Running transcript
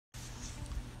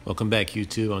Welcome back,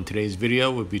 YouTube. On today's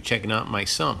video, we'll be checking out my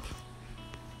sump.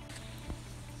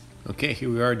 Okay, here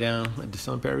we are down at the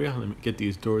sump area. Let me get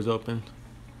these doors open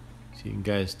so you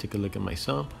guys take a look at my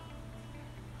sump.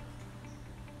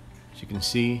 As you can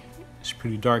see, it's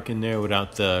pretty dark in there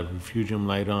without the refugium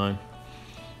light on.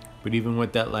 But even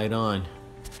with that light on,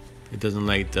 it doesn't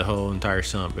light the whole entire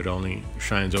sump. It only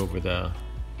shines over the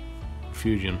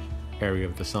refugium area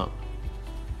of the sump.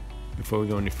 Before we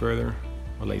go any further,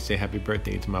 I'd like to say happy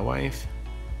birthday to my wife.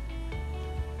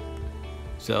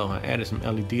 So I added some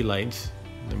LED lights.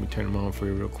 Let me turn them on for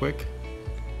you real quick.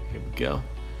 Here we go.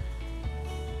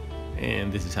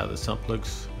 And this is how the sump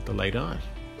looks with the light on.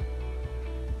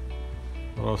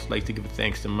 I'd also like to give a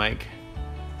thanks to Mike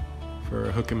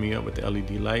for hooking me up with the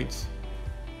LED lights.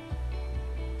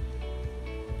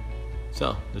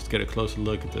 So let's get a closer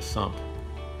look at the sump.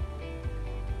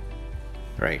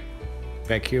 Alright,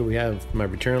 back here we have my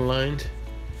return lines.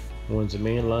 One's the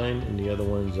main line and the other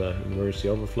one's a emergency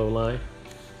overflow line.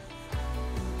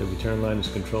 The return line is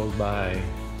controlled by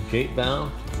gate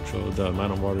valve to control the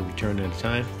amount of water returned at a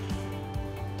time.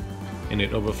 And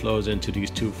it overflows into these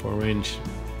two 4-inch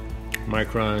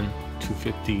micron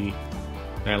 250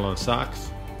 nylon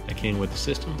socks that came with the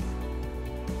system.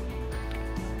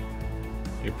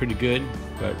 They're pretty good,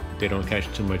 but they don't catch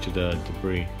too much of the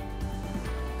debris.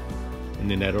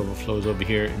 And then that overflows over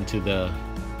here into the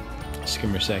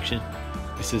skimmer section.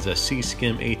 This is a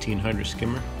C-Skim 1800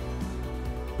 skimmer,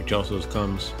 which also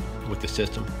comes with the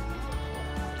system.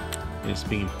 And it's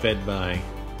being fed by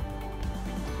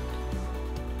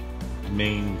the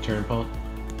main return pump.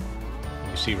 You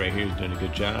can see right here it's doing a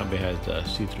good job. It has the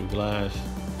see-through glass,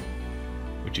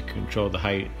 which you control the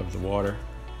height of the water.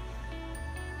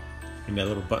 And that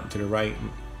little button to the right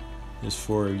is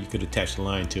for you could attach the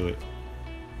line to it.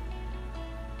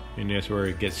 And that's where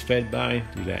it gets fed by,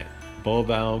 through that ball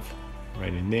valve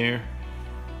right in there.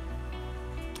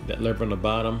 That lever on the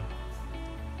bottom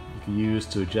you can use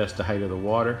to adjust the height of the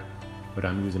water, but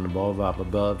I'm using the ball valve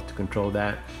above to control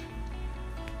that.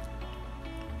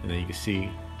 And then you can see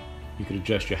you could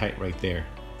adjust your height right there.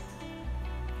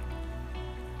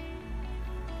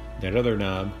 That other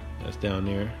knob that's down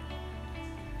there,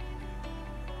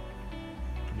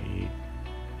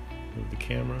 move the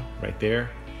camera right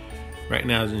there. Right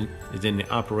now is in the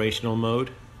operational mode.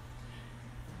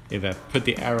 If I put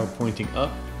the arrow pointing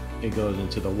up, it goes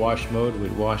into the wash mode,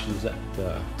 which washes at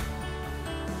the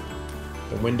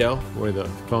window where the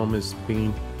foam is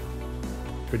being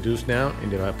produced now.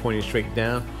 And if I point it straight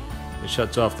down, it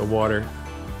shuts off the water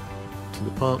to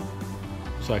the pump,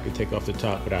 so I can take off the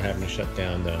top without having to shut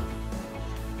down the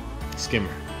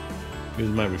skimmer. Here's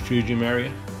my refugium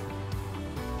area.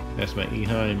 That's my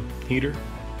Eheim heater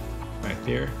right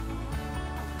there.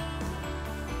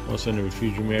 Also in the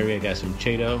refugium area, I got some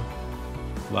Chato,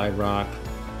 live rock,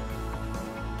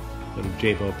 little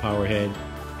J-Bo power head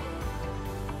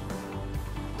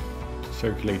to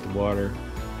circulate the water.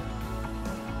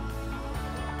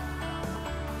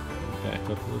 Back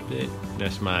up a little bit.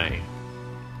 That's my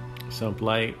sump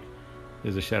light.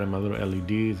 There's a shot of my little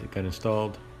LEDs that got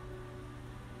installed.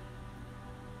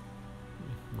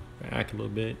 Back a little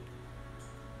bit.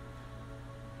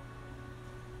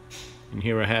 And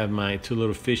here I have my two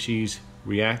little fishies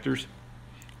reactors.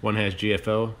 One has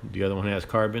GFO, the other one has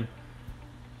carbon.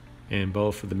 And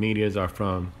both of the medias are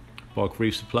from Bulk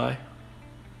Reef Supply.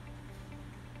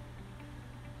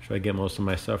 That's where I get most of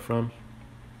my stuff from.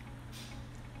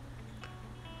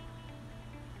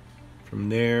 From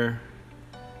there,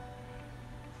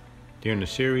 during the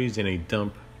series, then they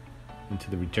dump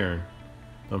into the return.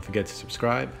 Don't forget to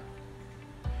subscribe.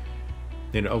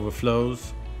 Then it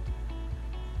overflows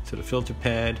to the filter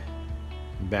pad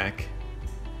and back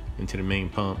into the main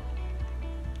pump.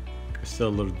 It's still a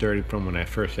little dirty from when I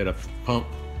first set up the pump,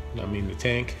 I mean the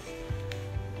tank.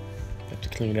 Have to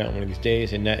clean it out one of these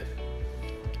days. And that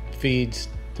feeds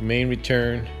the main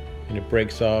return, and it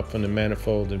breaks off from the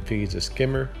manifold and feeds the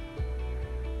skimmer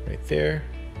right there.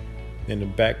 Then the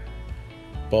back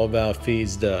ball valve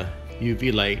feeds the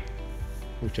UV light,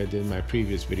 which I did my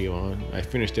previous video on. I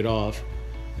finished it off.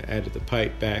 I added the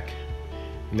pipe back,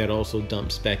 and that also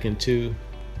dumps back into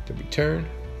the return.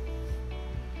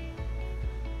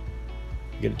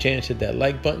 Get a chance, hit that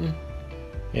like button.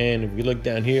 And if you look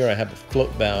down here, I have a float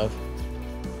valve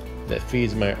that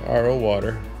feeds my RO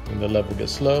water when the level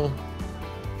gets low.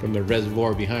 From the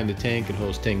reservoir behind the tank, it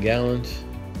holds 10 gallons.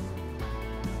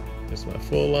 That's my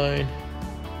full line.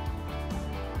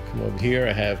 Come over here,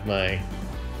 I have my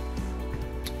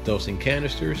dosing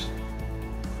canisters,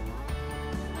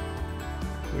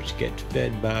 which get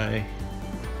fed by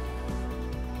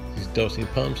these dosing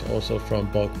pumps, also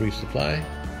from Bulk Reef Supply.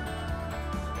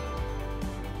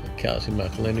 calcium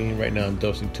alkalinity. Right now I'm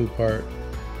dosing 2-part.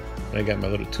 I got my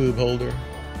little tube holder,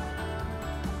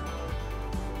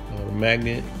 a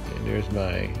magnet, and there's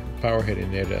my power head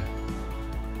in there to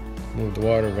move the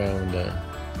water around.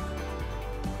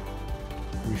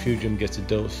 Refugium gets a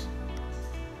dose.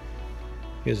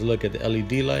 Here's a look at the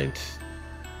LED lights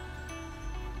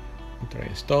that I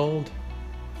installed.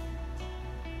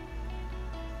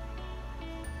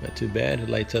 Not too bad. It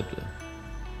lights up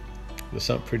the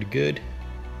sump pretty good,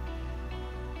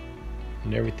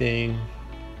 and everything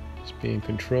is being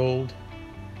controlled.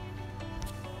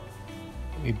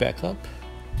 Let me back up.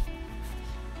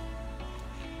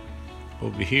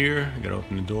 Over here, I gotta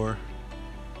open the door.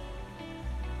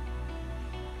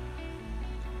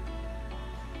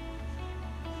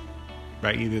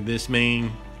 Right, either this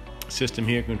main system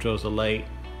here controls the light,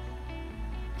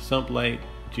 sump light,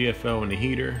 GFO, and the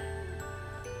heater,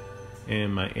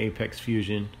 and my Apex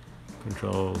Fusion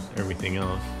controls everything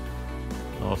else.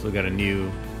 I also got a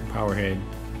new power head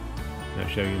I'll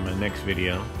show you in my next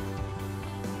video.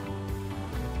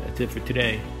 That's it for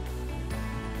today.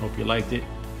 Hope you liked it.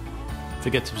 Don't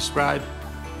forget to subscribe,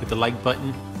 hit the like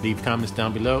button, leave comments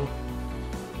down below,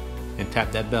 and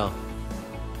tap that bell.